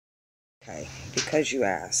Okay, because you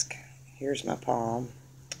ask, here's my palm,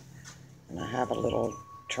 and I have a little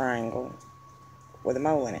triangle with a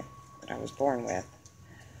mole in it that I was born with.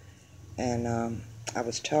 And I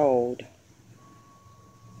was told,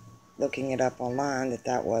 looking it up online, that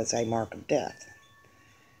that was a mark of death,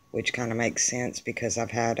 which kind of makes sense because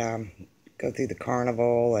I've had go through the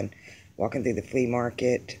carnival and walking through the flea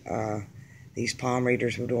market. These palm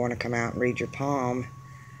readers would want to come out and read your palm,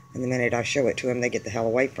 and the minute I show it to them, they get the hell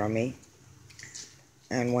away from me.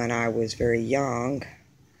 And when I was very young,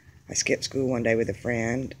 I skipped school one day with a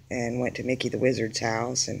friend and went to Mickey the Wizard's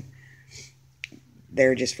house, and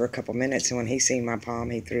there just for a couple minutes, and when he seen my palm,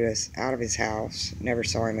 he threw us out of his house. Never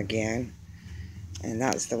saw him again. And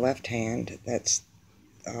that's the left hand. That's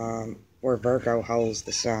where Virgo holds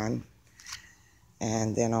the sun.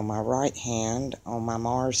 And then on my right hand, on my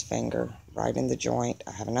Mars finger, right in the joint,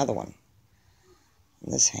 I have another one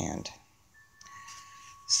in this hand.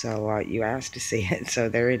 So you asked to see it, so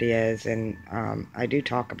there it is. And I do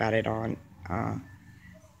talk about it on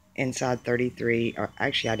Inside 33.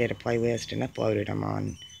 Actually, I did a playlist and uploaded them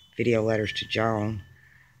on Video Letters to Joan.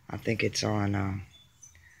 I think it's on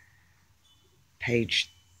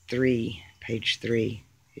page 3. Page 3.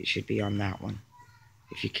 It should be on that one,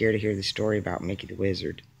 if you care to hear the story about Mickey the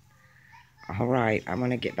Wizard. Alright, I'm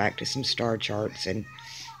going to get back to some star charts, and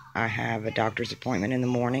I have a doctor's appointment in the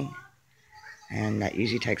morning, and that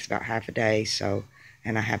usually takes about half a day. So,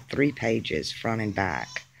 and I have 3 pages, front and back.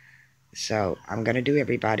 So I'm going to do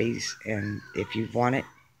everybody's, and if you want it,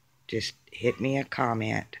 just hit me a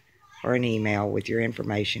comment or an email with your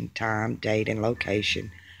information, time, date, and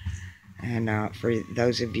location. And for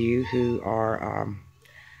those of you who are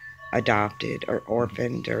adopted or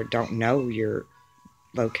orphaned or don't know your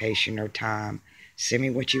location or time, send me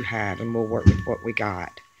what you have and we'll work with what we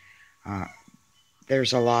got.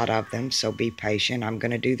 There's a lot of them, so be patient. I'm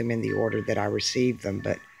going to do them in the order that I received them,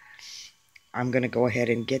 but I'm going to go ahead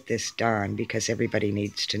and get this done because everybody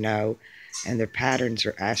needs to know. And their patterns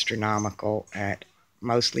are astronomical at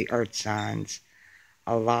mostly earth signs.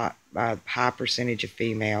 A lot, high percentage of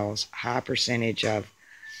females, high percentage of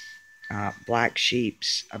black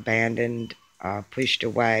sheeps, abandoned, pushed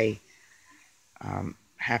away.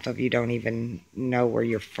 Half of you don't even know where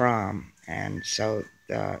you're from. And so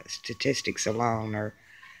the statistics alone are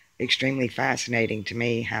extremely fascinating to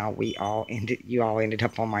me, how you all ended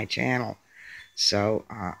up on my channel. So,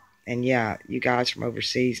 and yeah, you guys from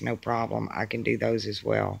overseas, no problem. I can do those as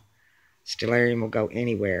well. Stellarium will go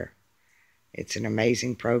anywhere. It's an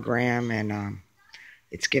amazing program, and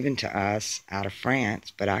it's given to us out of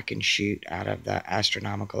France, but I can shoot out of the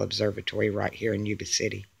Astronomical Observatory right here in Yuba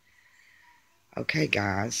City. Okay,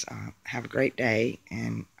 guys, have a great day,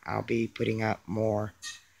 and I'll be putting up more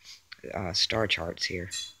star charts here.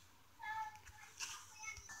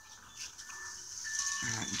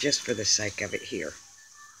 Just for the sake of it here.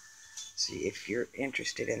 See, if you're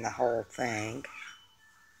interested in the whole thing,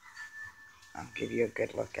 I'll give you a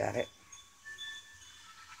good look at it.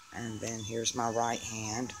 And then here's my right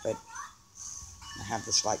hand, but I have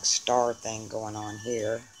this like star thing going on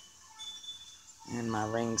here. And my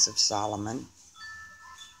rings of Solomon.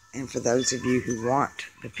 And for those of you who want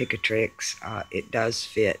the Picatrix, it does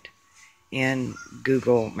fit in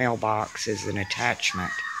Google Mailbox as an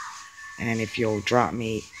attachment. And if you'll drop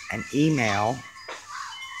me an email,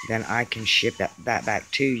 then I can ship that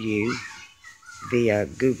back to you via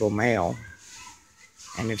Google Mail.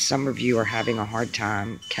 And if some of you are having a hard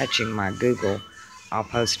time catching my Google, I'll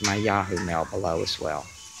post my Yahoo mail below as well.